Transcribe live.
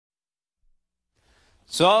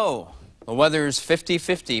So, the weather's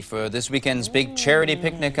 50-50 for this weekend's big charity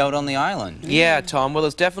picnic out on the island. Yeah, Tom. Well,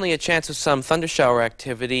 there's definitely a chance of some thundershower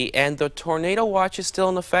activity, and the tornado watch is still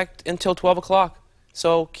in effect until 12 o'clock.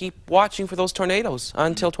 So keep watching for those tornadoes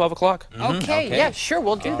until 12 o'clock. Okay, yeah, sure,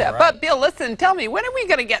 we'll do that. Right. But, Bill, listen, tell me, when are we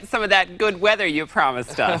going to get some of that good weather you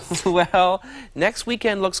promised us? Well, next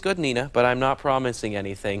weekend looks good, Nina, but I'm not promising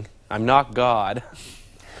anything. I'm not God.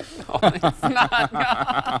 Oh, it's not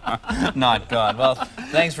God. Not God. Well,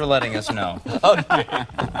 thanks for letting us know. Okay.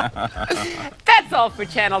 That's all for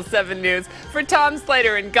Channel 7 News. For Tom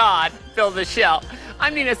Slater and God, Phil the Shell,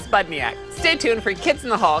 I'm Nina Spudniak. Stay tuned for Kids in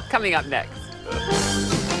the Hall coming up next.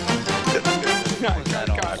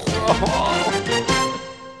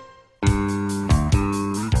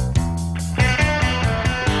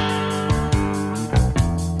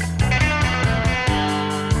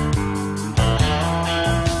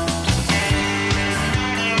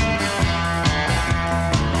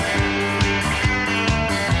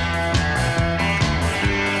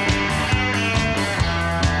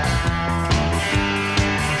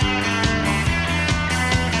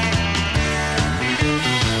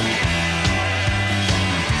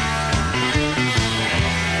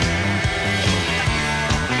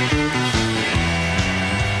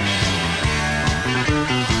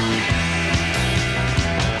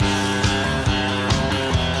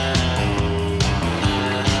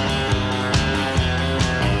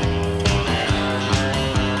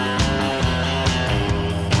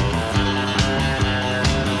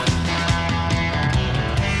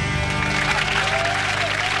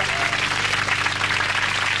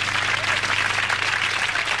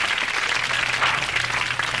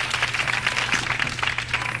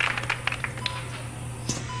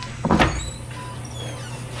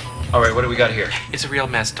 All right, what do we got here? It's a real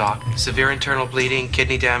mess, Doc. Severe internal bleeding,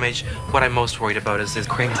 kidney damage. What I'm most worried about is this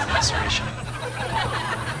cranial laceration.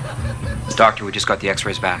 Doctor, we just got the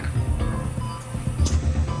x-rays back.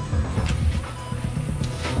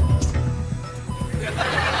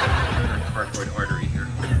 Carotid artery here.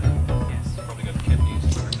 Yes, probably got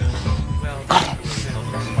kidneys. Well,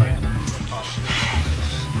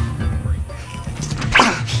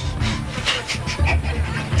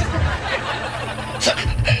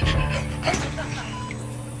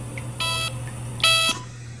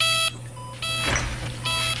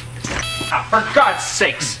 For God's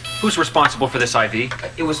sakes! Who's responsible for this IV?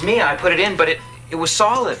 It was me. I put it in, but it was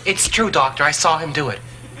solid. it's true, Doctor. I saw him do it.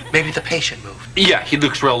 Maybe the patient moved. Yeah, he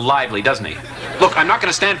looks real lively, doesn't he? Look, I'm not going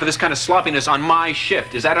to stand for this kind of sloppiness on my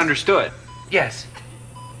shift. Is that understood? Yes.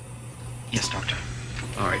 Yes, Doctor.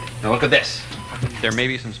 All right. Now look at this. There may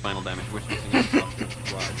be some spinal damage. Which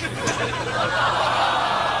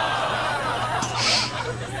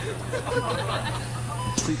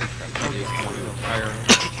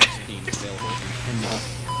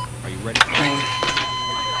Are you ready?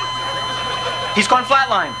 He's gone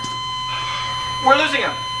flatline. We're losing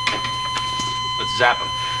him. Let's zap him.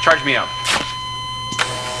 Charge me up.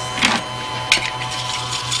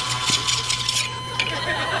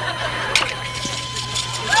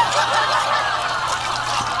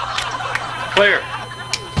 Clear.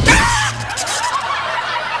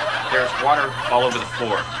 There's water all over the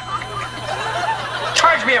floor.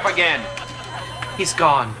 Charge me up again. He's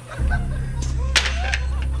gone.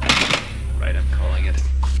 Right, I'm calling it.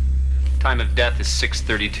 Time of death is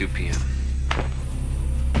 6:32 p.m.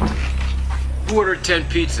 Who ordered 10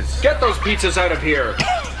 pizzas? Get those pizzas out of here.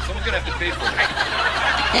 Someone's gonna have to pay for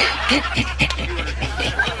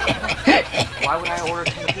it. Why would I order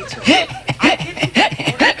 10 pizzas?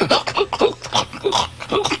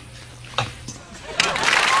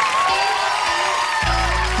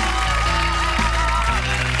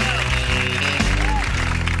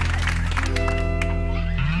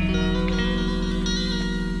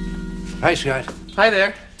 Hi, Scott. Hi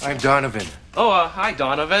there. I'm Donovan. Oh, hi,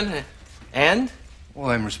 Donovan. And?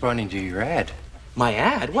 Well, I'm responding to your ad. My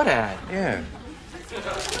ad? What ad? Yeah.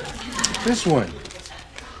 This one.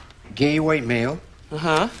 Gay white male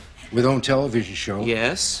Uh-huh. with own television show.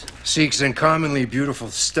 Yes. Seeks uncommonly beautiful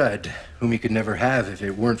stud whom he could never have if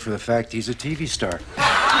it weren't for the fact he's a TV star.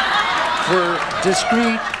 For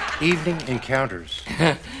discreet evening encounters.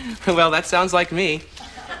 Well, that sounds like me.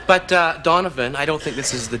 But, Donovan, I don't think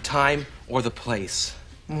this is the time or the place.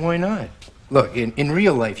 Why not? Look, in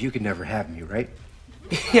real life, you could never have me, right?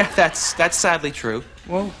 Yeah, that's sadly true.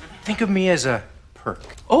 Well, think of me as a perk.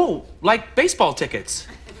 Oh, like baseball tickets.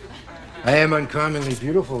 I am uncommonly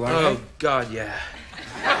beautiful, aren't Oh, God, yeah.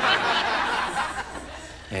 I?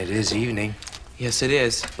 It is evening. Yes, it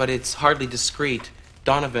is, but it's hardly discreet.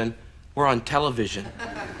 Donovan, we're on television.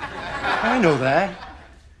 I know that.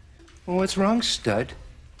 Well, what's wrong, stud?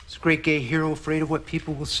 Is a great gay hero afraid of what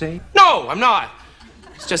people will say? No, I'm not.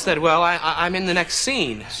 It's just that, well, I'm in the next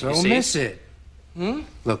scene. So miss it.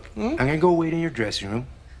 Look, I'm gonna go wait in your dressing room.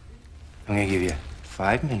 I'm gonna give you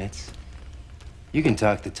 5 minutes. You can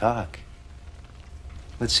talk the talk.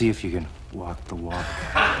 Let's see if you can walk the walk.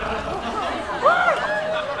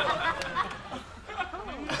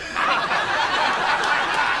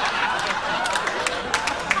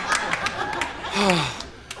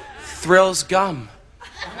 Thrills gum.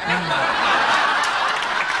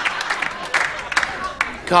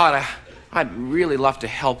 God, I'd really love to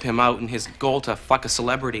help him out in his goal to fuck a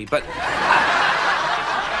celebrity, but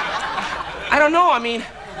I don't know. I mean,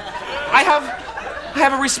 I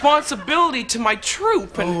have a responsibility to my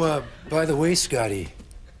troupe. And Oh, by the way, Scotty,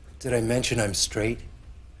 did I mention I'm straight?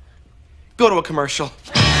 go to a commercial.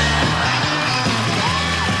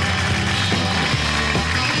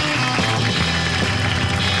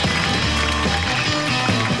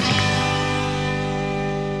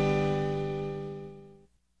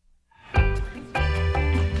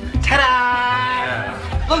 Ta-da!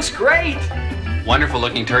 Looks great. Wonderful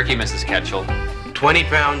looking turkey, Mrs. Ketchel.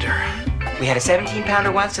 20-pounder. We had a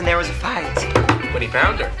 17-pounder once, and there was a fight.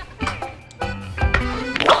 20-pounder.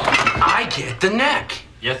 I get the neck.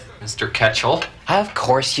 Yes, Mr. Ketchel. Of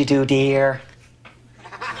course you do, dear.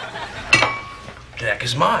 The neck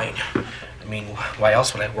is mine. I mean, why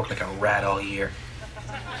else would I work like a rat all year?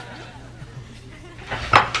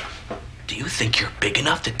 Do you think you're big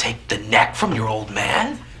enough to take the neck from your old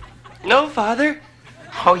man? No, Father.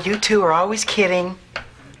 Oh, you two are always kidding.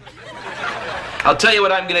 I'll tell you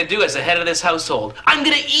what I'm gonna do as the head of this household. I'm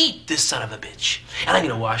gonna eat this son of a bitch. And I'm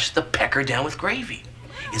gonna wash the pecker down with gravy.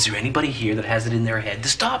 Is there anybody here that has it in their head to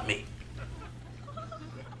stop me?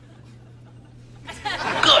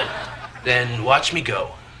 Good. Then watch me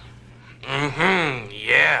go.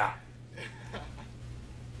 Yeah.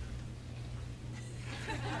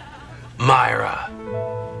 Myra,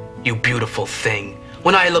 you beautiful thing.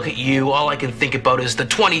 When I look at you, all I can think about is the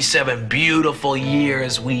 27 beautiful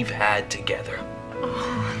years we've had together.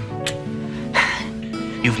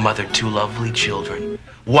 You've mothered 2 lovely children,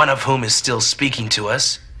 one of whom is still speaking to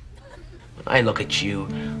us. When I look at you,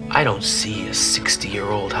 I don't see a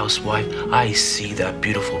 60-year-old housewife. I see that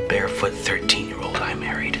beautiful barefoot 13-year-old I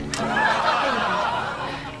married.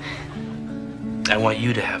 I want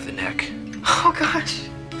you to have the neck. Oh, gosh.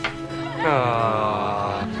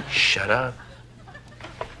 Shut up.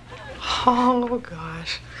 Oh,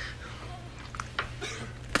 gosh.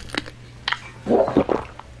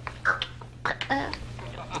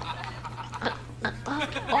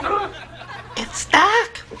 It's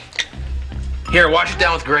stuck. Here, wash it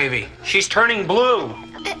down with gravy. She's turning blue.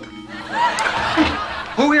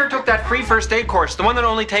 Who here took that free first aid course? The one that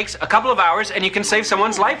only takes a couple of hours and you can save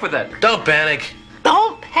someone's life with it. Don't panic.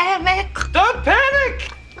 Don't panic. Don't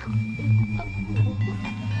panic!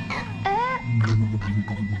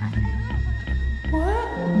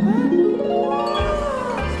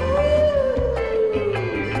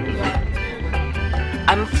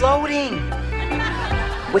 I'm floating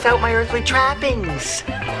without my earthly trappings.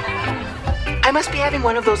 I must be having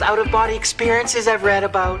one of those out-of-body experiences I've read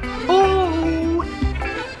about. Ooh.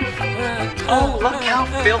 Oh, look how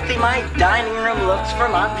filthy my dining room looks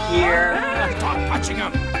from up here. Stop touching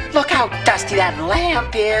him. Look how dusty that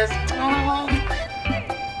lamp is. Oh.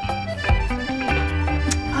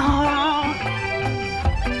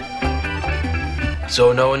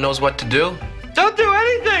 So no one knows what to do? Don't do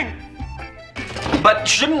anything. But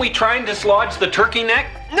shouldn't we try and dislodge the turkey neck?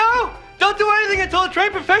 No, don't do anything until a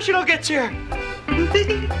trained professional gets here.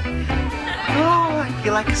 Oh, I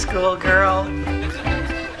feel like a schoolgirl.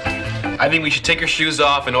 I think we should take her shoes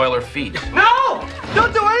off and oil her feet. No,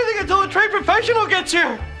 don't do anything until a trained professional gets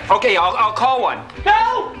here. Okay, I'll call one.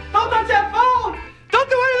 No, don't touch that phone. Don't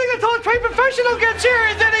do anything until a trained professional gets here.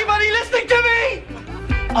 Is anybody listening to me?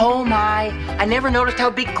 Oh my, I never noticed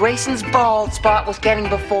how big Grayson's bald spot was getting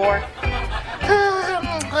before.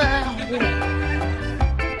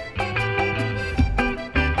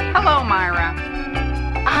 Hello, Myra.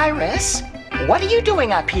 Iris, what are you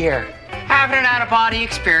doing up here? Having an out-of-body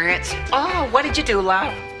experience. Oh, what did you do,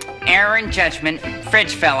 love? Error in judgment.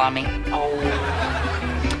 Fridge fell on me. Oh.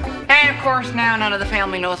 And of course, now none of the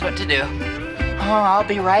family knows what to do. Oh, I'll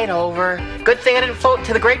be right over. Good thing I didn't float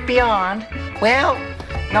to the great beyond. Well,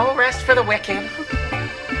 no rest for the wicked.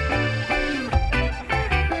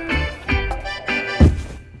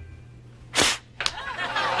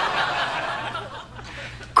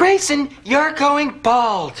 Grayson, you're going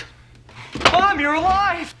bald. Mom, you're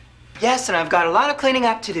alive. Yes, and I've got a lot of cleaning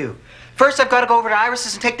up to do. First, I've got to go over to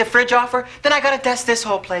Iris's and take the fridge off her. Then I got to dust this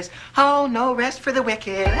whole place. Oh, no rest for the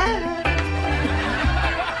wicked.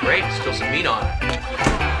 Great, still some meat on it.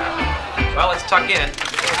 Well, let's tuck in.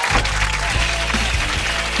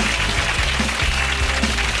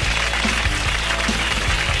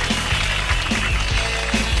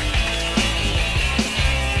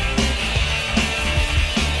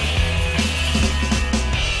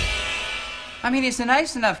 I mean, he's a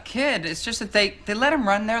nice enough kid. It's just that they let him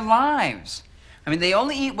run their lives. I mean, they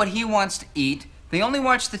only eat what he wants to eat. They only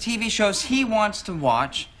watch the TV shows he wants to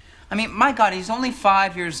watch. I mean, my God, he's only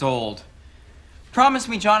 5 years old. Promise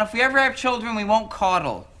me, John, if we ever have children, we won't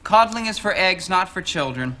coddle. Coddling is for eggs, not for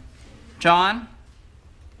children. John?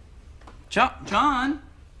 John?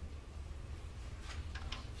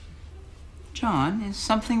 John, is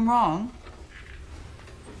something wrong?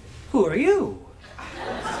 Who are you?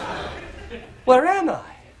 Where am I?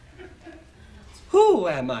 Who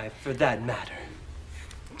am I, for that matter?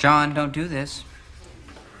 John, don't do this.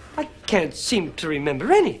 I can't seem to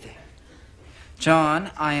remember anything.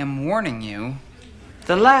 John, I am warning you.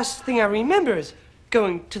 The last thing I remember is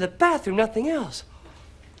going to the bathroom, nothing else.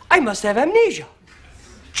 I must have amnesia.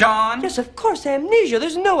 John? Yes, of course, amnesia.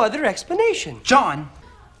 There's no other explanation. John!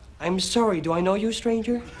 I'm sorry. Do I know you,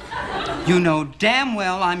 stranger? You know damn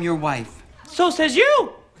well I'm your wife. So says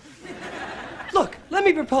you! Look, let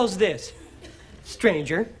me propose this.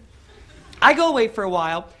 Stranger, I go away for a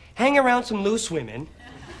while, hang around some loose women,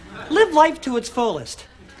 live life to its fullest.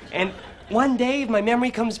 And one day, if my memory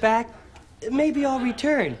comes back, maybe I'll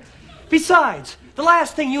return. Besides, the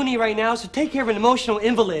last thing you need right now is to take care of an emotional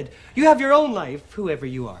invalid. You have your own life, whoever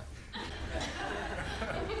you are.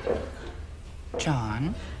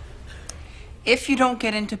 John, if you don't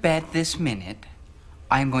get into bed this minute,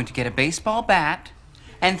 I'm going to get a baseball bat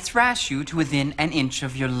and thrash you to within an inch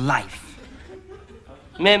of your life.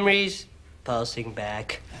 Memories pulsing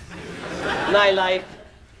back. My life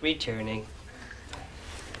returning.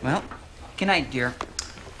 Well, good night, dear.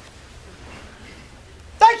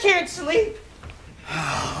 I can't sleep.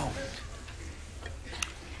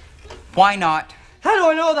 Why not? How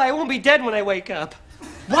do I know that I won't be dead when I wake up?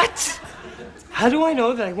 What? How do I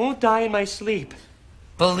know that I won't die in my sleep?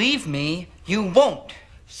 Believe me, you won't.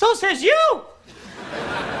 So says you!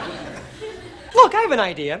 Look, I have an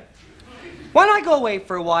idea. Why don't I go away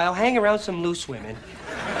for a while, hang around some loose women,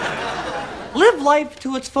 live life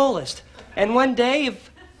to its fullest, and one day,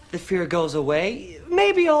 if the fear goes away,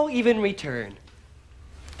 maybe I'll even return.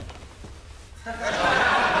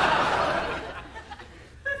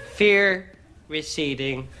 Fear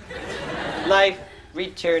receding, life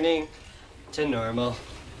returning to normal.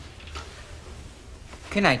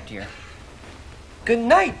 Good night, dear. Good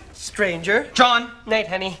night, stranger. John! Night,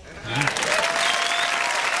 honey.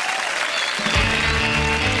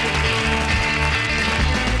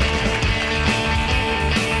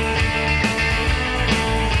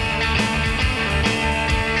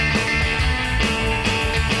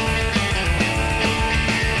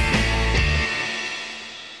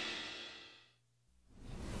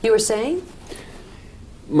 You were saying?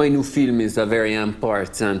 My new film is a very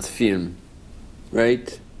important film,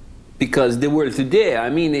 right? Because the world today, I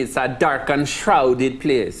mean, it's a dark and shrouded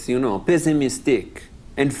place, you know, pessimistic.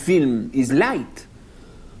 And film is light.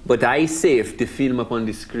 But I say if the film upon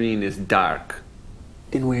the screen is dark,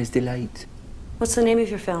 then where's the light? What's the name of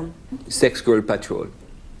your film? Sex Girl Patrol.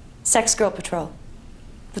 Sex Girl Patrol.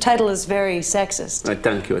 The title is very sexist.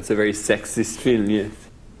 Thank you. It's a very sexist film, yes.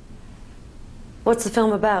 What's the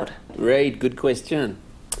film about? Right, good question.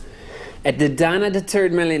 At the dawn of the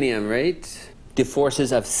third millennium, right, the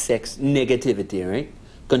forces of sex negativity, right,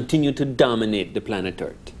 continue to dominate the planet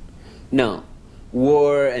Earth. Now,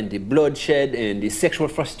 war and the bloodshed and the sexual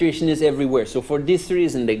frustration is everywhere. So for this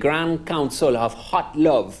reason, the Grand Council of Hot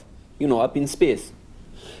Love, you know, up in space,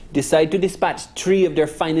 decide to dispatch 3 of their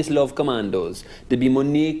finest love commandos, to be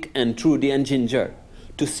Monique and Trudy and Ginger,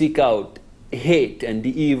 to seek out hate and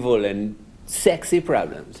the evil and sexy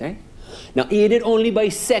problems, right? Now, aided only by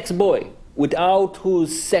Sex Boy, without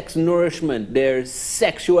whose sex nourishment their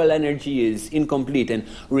sexual energy is incomplete, and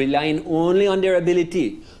relying only on their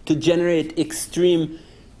ability to generate extreme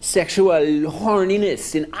sexual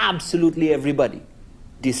horniness in absolutely everybody,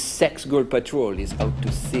 this Sex Girl Patrol is out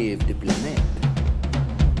to save the planet.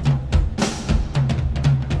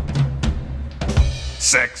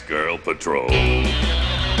 Sex Girl Patrol.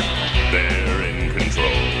 They're in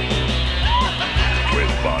control.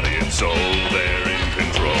 With body and soul, they're in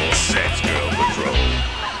control. Sex Girl Patrol.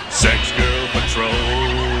 Sex Girl Patrol,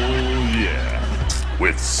 yeah.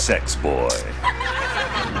 With Sex Boy.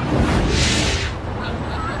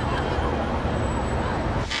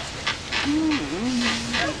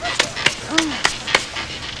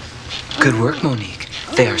 Good work, Monique.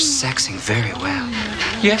 They are sexing very well.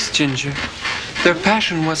 Yes, Ginger. Their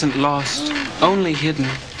passion wasn't lost, only hidden.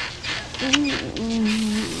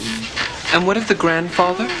 And what of the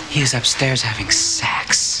grandfather? He is upstairs having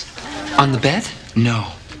sex. On the bed?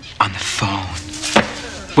 No, on the phone.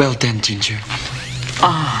 Well done, Ginger.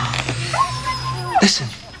 Listen.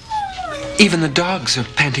 Even the dogs are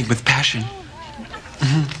panting with passion.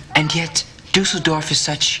 And yet, Dusseldorf is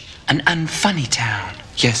such an unfunny town.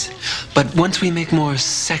 Yes, but once we make more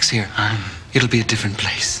sex here, it'll be a different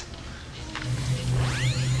place.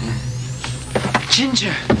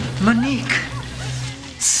 Ginger, Monique,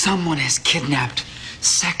 someone has kidnapped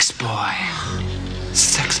Sex Boy.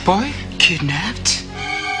 Sex Boy? Kidnapped?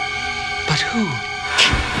 But who?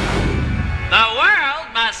 The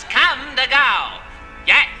world must come to go.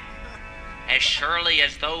 Yet, as surely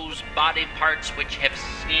as those body parts which have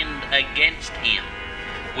sinned against him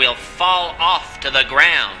will fall off to the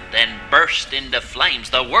ground and burst into flames,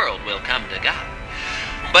 the world will come to God.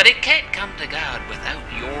 But it can't come to God without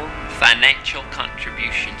your financial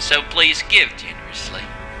contribution. So please give generously.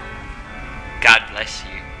 God bless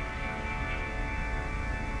you.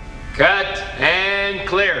 Cut and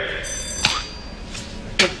clear.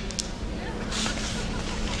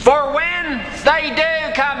 For when they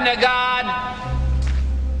do come to God,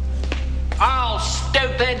 all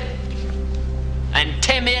stupid and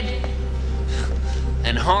timid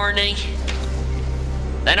and horny,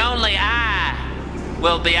 then only I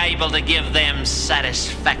will be able to give them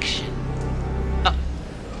satisfaction.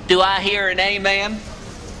 Do I hear an amen?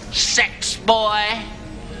 Sex boy?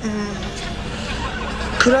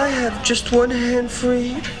 Could I have just one hand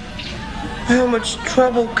free? How much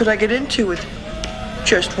trouble could I get into with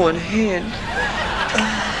just one hand?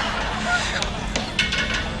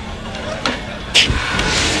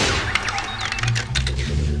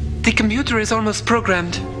 The computer is almost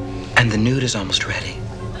programmed. And the nude is almost ready.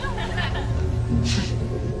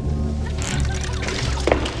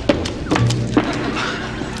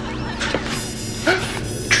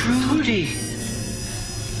 Trudy!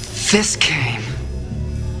 This came.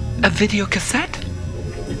 A video cassette?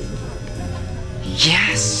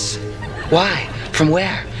 Yes. Why? From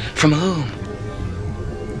where? From whom?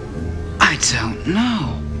 I don't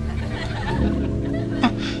know.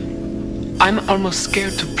 I'm almost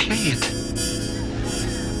scared to play it.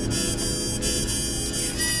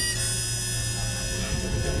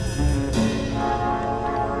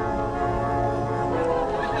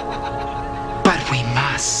 But we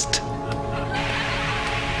must.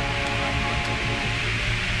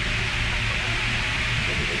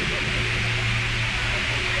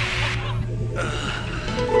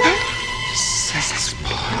 Sex boy.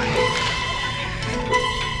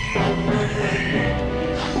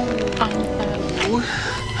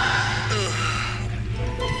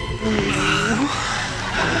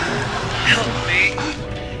 Help me.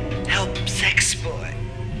 Help, sex boy.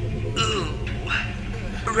 Ooh.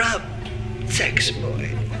 Rub, sex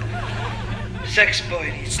boy. Sex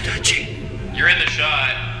boy needs touching. You're in the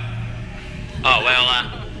shot. Oh, well,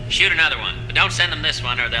 shoot another one. But don't send them this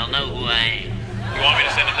one or they'll know who I am. You want me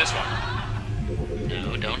to send them this one?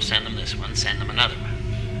 No, don't send them this one. Send them another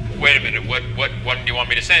one. Wait a minute. What do you want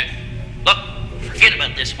me to send? Look, forget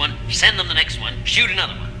about this one. Send them the next one. Shoot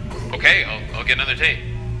another one. Okay, I'll get another tape.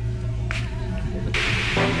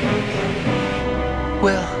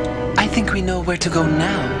 Well, I think we know where to go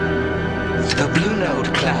now. The Blue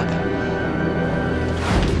Note Club.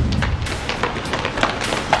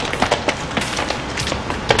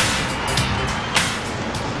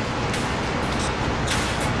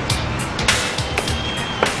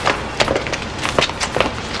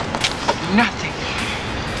 Nothing.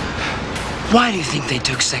 Why do you think they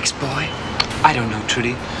took Sex Boy? I don't know,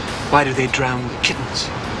 Trudy. Why do they drown kittens?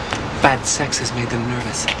 Bad sex has made them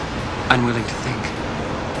nervous, unwilling to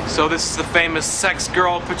think. So this is the famous Sex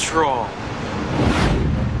Girl Patrol.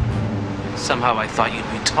 Somehow I thought you'd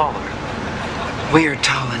be taller. We're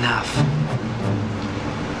tall enough.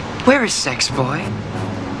 Where is Sex Boy?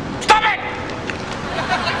 Stop it!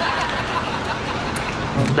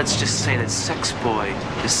 Let's just say that Sex Boy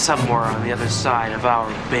is somewhere on the other side of our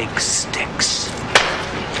big sticks.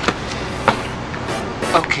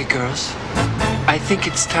 Okay, girls. I think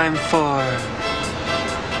it's time for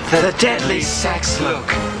the deadly sex look.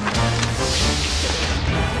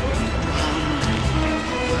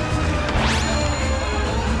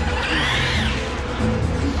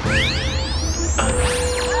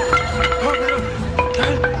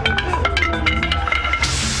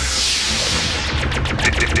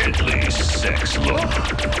 Deadly sex look.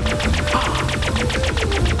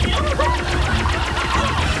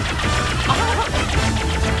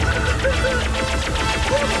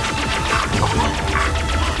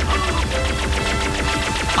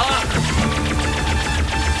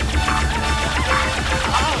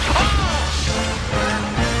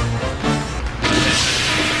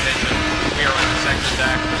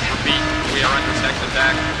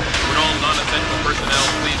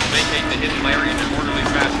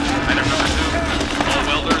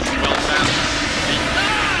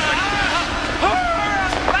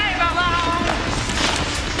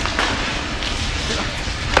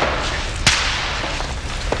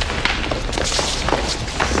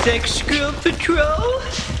 Sex Girl Patrol?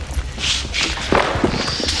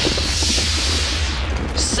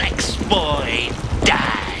 Sex boy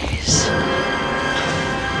dies.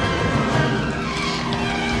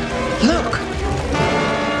 Look!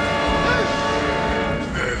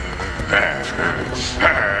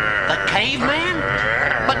 The caveman?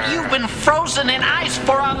 But you've been frozen in ice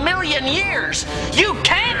for 1,000,000 years. You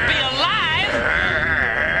can't be alive.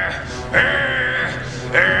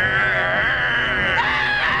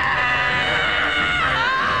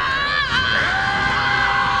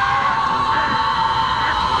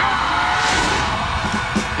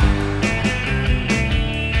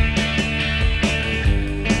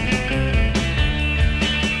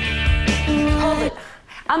 Hold it.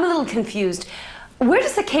 I'm a little confused. Where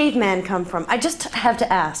does the caveman come from? I just have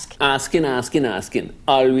to ask. Asking.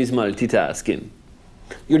 Always multitasking.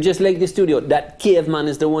 You're just like the studio. That caveman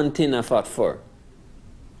is the one thing I fought for.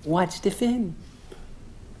 Watch the film.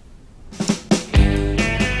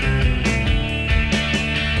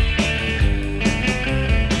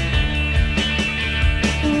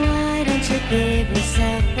 Why don't you give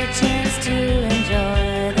yourself a chance to enjoy